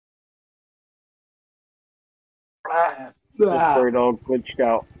That's where it all glitched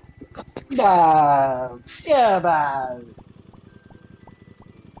out. Yeah, man.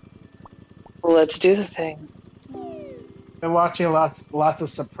 Let's do the thing. Been watching lots of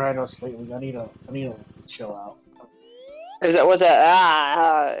Sopranos lately. I need to chill out. Is that what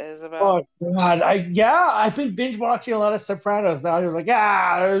that is about? Oh God, I've been binge watching a lot of Sopranos now. You're like,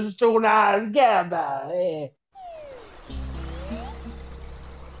 it's too not, yeah, man.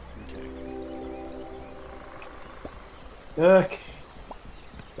 Look,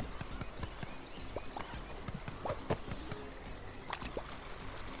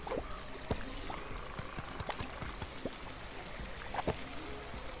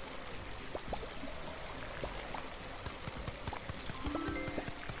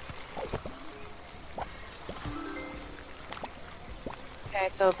 Okay,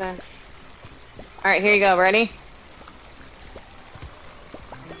 it's open. Alright, here you go. Ready?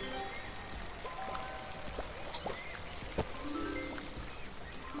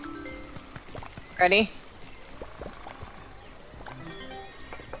 Ready?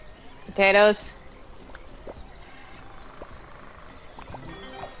 Potatoes.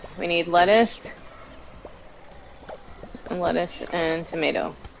 We need lettuce. And lettuce and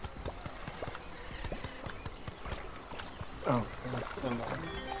tomato. oh,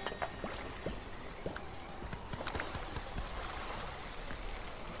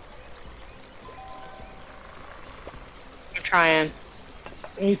 I'm trying.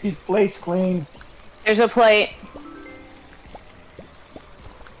 need these plates clean. There's a plate.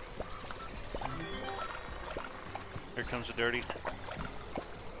 Here comes the dirty.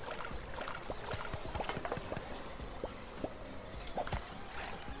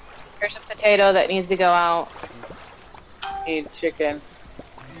 There's a potato that needs to go out. Need chicken.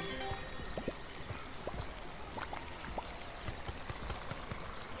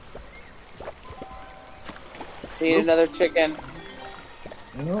 Need another chicken.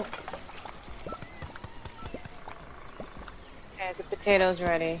 Nope. Okay, the potato's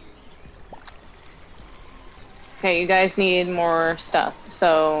ready. Okay, you guys need more stuff.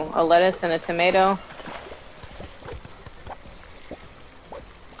 So, a lettuce and a tomato.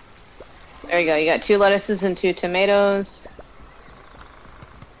 There you go. You got 2 lettuces and 2 tomatoes.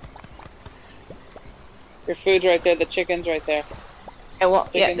 Your food's right there. The chicken's right there. Okay, well,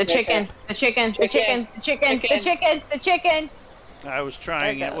 yeah, the Chicken's chicken, right the chicken, the chicken, the chicken, the chicken, the chicken. I was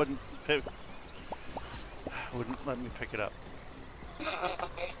trying, There it it goes. wouldn't let me pick it up.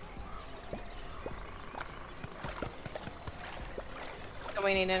 So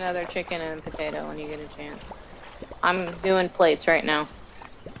we need another chicken and potato when you get a chance. I'm doing plates right now.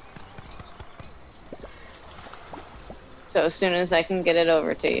 So as soon as I can get it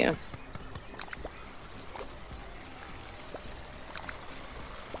over to you.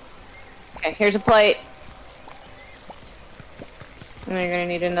 Okay, here's a plate. And you're gonna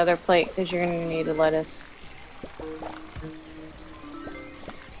need another plate because you're gonna need a lettuce.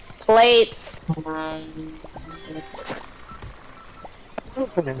 Plates!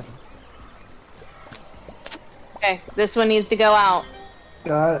 Okay, this one needs to go out.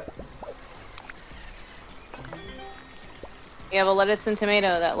 Got it. You have a lettuce and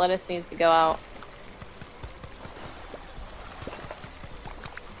tomato. That lettuce needs to go out.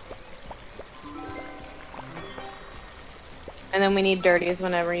 And then we need dirties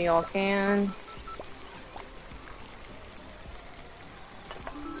whenever you all can.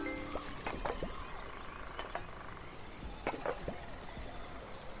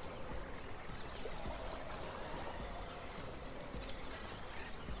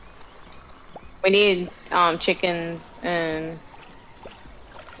 We need chickens and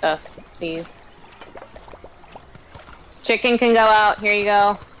stuff, please. Chicken can go out. Here you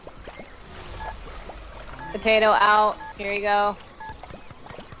go. Potato out. Here you go.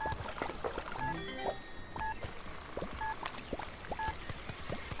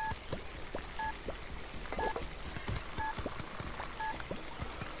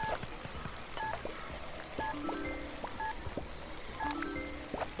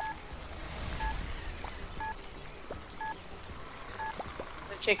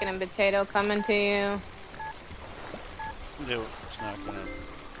 The chicken and potato coming to you. No, it's not gonna.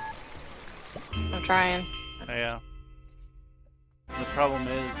 I'm trying. Yeah. The problem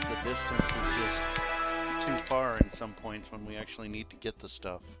is the distance is just too far in some points when we actually need to get the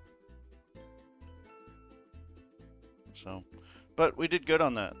stuff. So, but we did good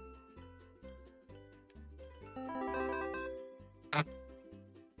on that. Oh, I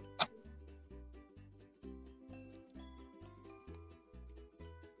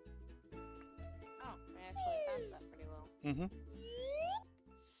actually passed that pretty well. Mm-hmm.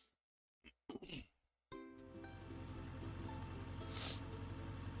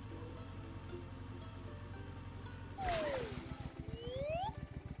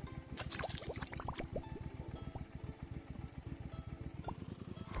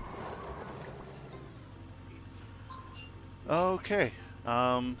 Okay. Who's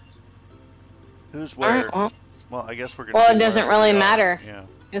All right. where? Well, I guess we're gonna. Well, be it doesn't wherever really we are. matter. Yeah.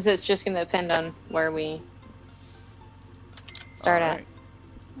 Because it's just going to depend on where we start All at. right.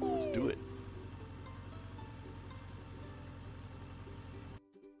 Let's do it.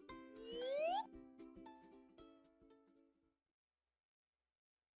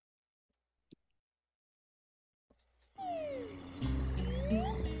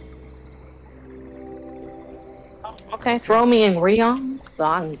 Okay, throw me ingredients so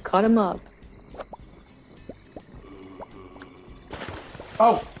I can cut them up.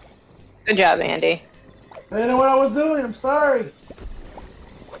 Oh, Good job, Andy. I didn't know what I was doing. I'm sorry.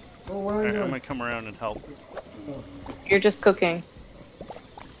 Oh, what am I Alright, I'm doing? gonna come around and help. You're just cooking.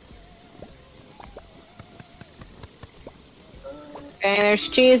 Okay, there's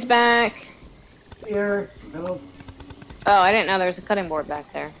cheese back. Here. No. Oh, I didn't know there was a cutting board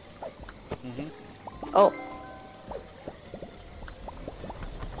back there. Oh,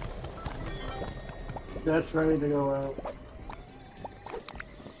 That's ready to go out.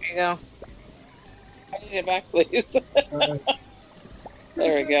 there you go. I need it back, please. Alright.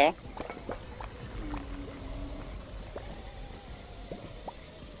 There we go.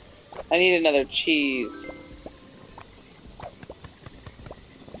 I need another cheese.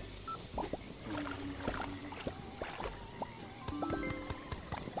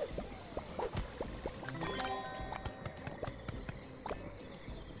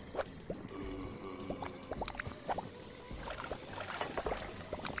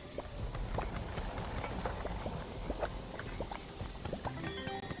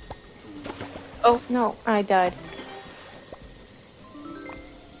 Oh, no, I died.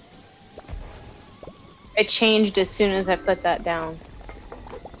 It changed as soon as I put that down.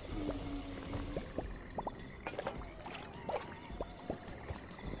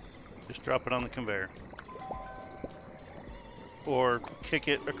 Just drop it on the conveyor. Or kick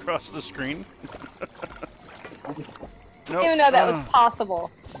it across the screen. I Nope. didn't even know that was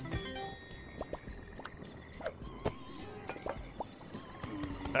possible.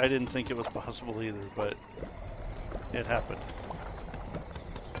 I didn't think it was possible either, but it happened.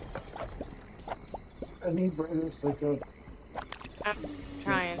 I need burgers to go. I'm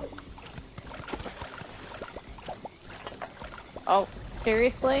trying. Oh,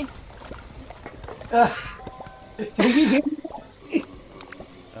 seriously? Now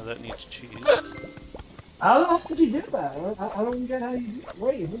Now that needs cheese. how did you do that? I don't get how you do it.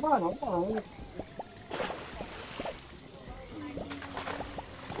 Wait, hold on.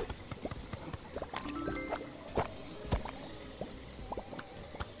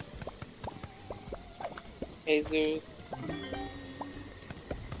 Jesus.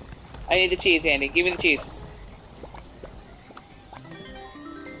 I need the cheese, Andy. Give me the cheese.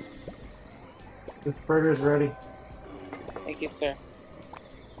 This burger's ready. Thank you, sir.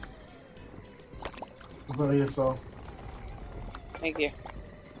 What do you saw? Thank you.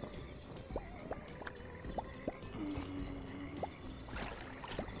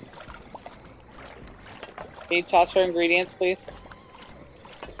 Can you toss her ingredients, please?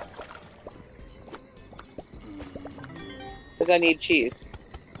 Because I need cheese.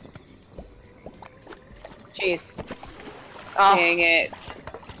 Jeez. Oh, Dang it.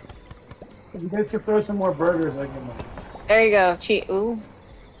 If you guys could throw some more burgers, I can. there you go. Ooh.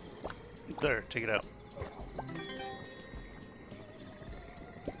 There, take it out.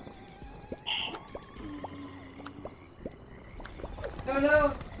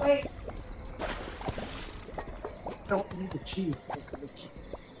 No, wait. Don't need the cheese.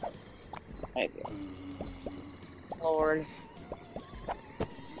 I do. Lord.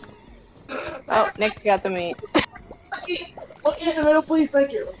 Oh, Nick's got the meat. Look in the middle, please.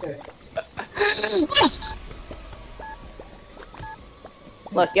 Thank you. Okay.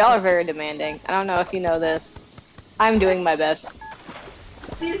 Look, y'all are very demanding. I don't know if you know this. I'm doing my best.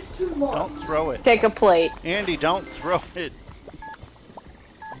 It's too long. Don't throw it. Take a plate. Andy, don't throw it.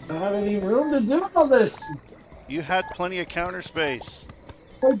 I don't have any room to do all this. You had plenty of counter space.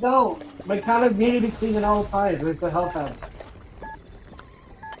 I don't. My counter needed to be clean at all times. It's a health hazard.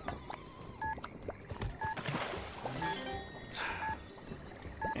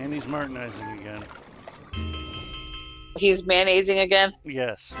 Andy's Martinizing again. He's mayonnaising again.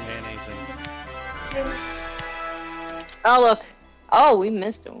 Yes, mayonnaising. Oh, look. Oh, we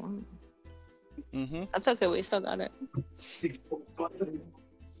missed one. Mm-hmm. That's okay. We still got it.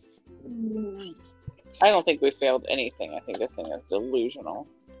 I don't think we failed anything. I think this thing is delusional.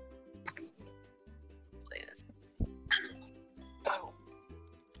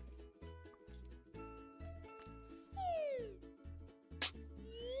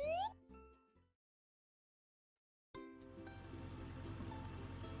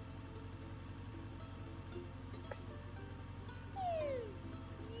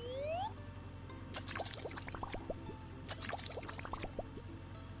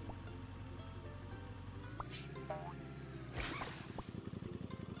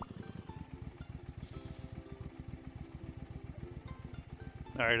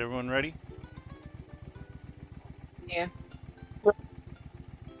 Alright, everyone ready? Yeah.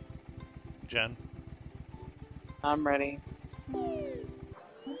 Jen? I'm ready.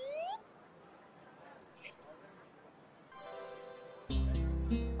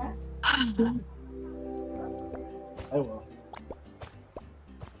 I will.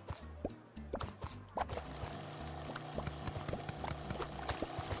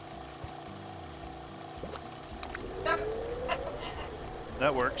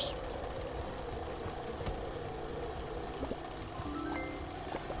 That works.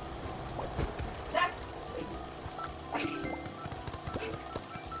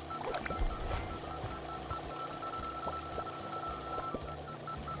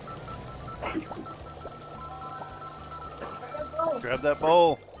 Grab that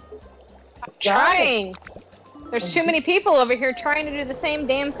bowl. Trying. There's too many people over here trying to do the same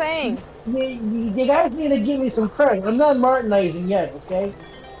damn thing. You guys need to give me some credit. I'm not Martinizing yet, okay?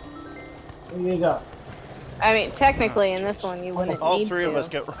 There you go. I mean, technically, in this one, you wouldn't All need three to of us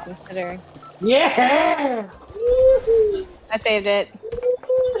get. consider. Yeah! I saved it.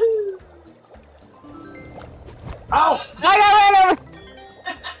 Oh! I got ran over.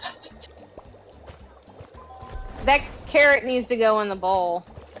 That carrot needs to go in the bowl.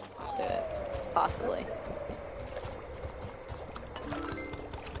 I'll do it. Possibly.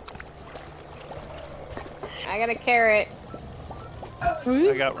 I got a carrot.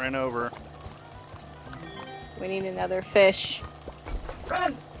 I got ran over. We need another fish.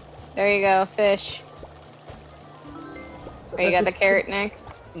 There you go, fish. Oh, you got the carrot, Nick?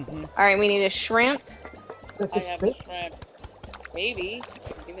 Mm-hmm. Alright, we need a shrimp. I have a shrimp. Maybe. I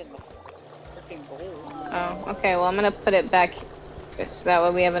can give it in the freaking bowl. Oh, okay, well I'm gonna put it back so that way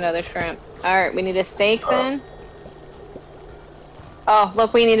we have another shrimp. Alright, we need a steak then. Oh,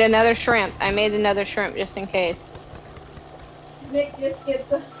 look, we need another shrimp. I made another shrimp just in case. Nick, just get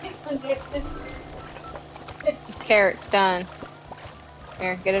the This carrot's done.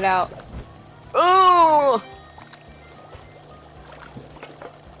 Here, get it out. Ooh!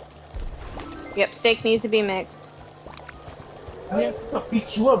 Yep, steak needs to be mixed. I'll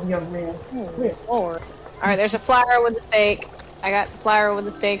beat you up, young man. Come here. Lord. Alright, there's a flour with the steak. I got flour with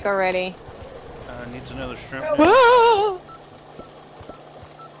the steak already. Needs another shrimp. Now. Whoa!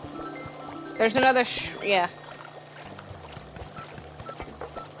 There's another yeah.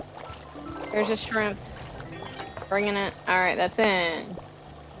 There's a shrimp. Bringing it. Alright, that's in.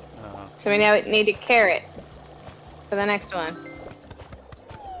 So we now need a carrot for the next one.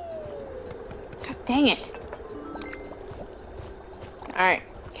 God dang it. Alright,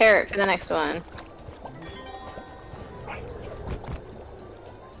 carrot for the next one.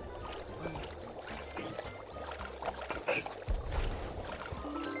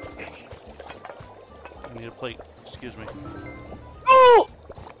 I need a plate. Excuse me. Oh!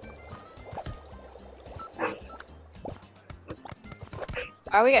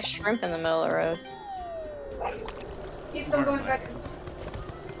 Oh, we got shrimp in the middle of the road. keep some going back.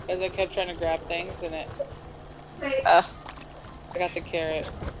 As I kept trying to grab things and it. Ugh. I got the carrot.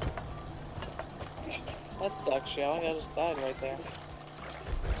 That sucks, y'all. I just died right there.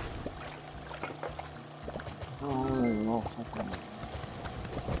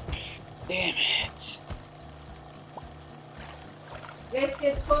 Damn it. Let's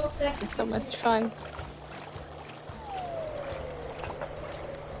get 12 seconds. It's so much fun.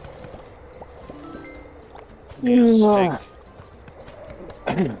 Need a steak.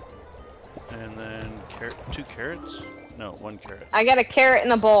 And then two carrots? No, one carrot. I got a carrot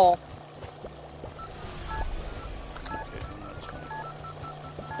in a bowl. Okay, and that's fine.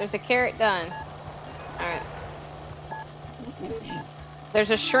 There's a carrot done. Alright.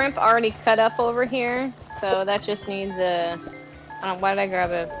 There's a shrimp already cut up over here, so that just needs a... why did I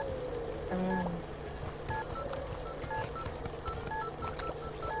grab it?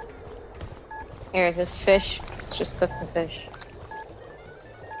 Here, this fish. Let's just cook the fish.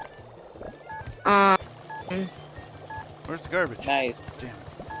 Where's the garbage? Nice. Damn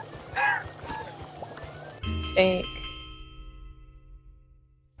Steak.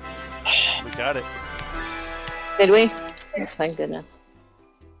 it. We got it. Did we? Thank goodness.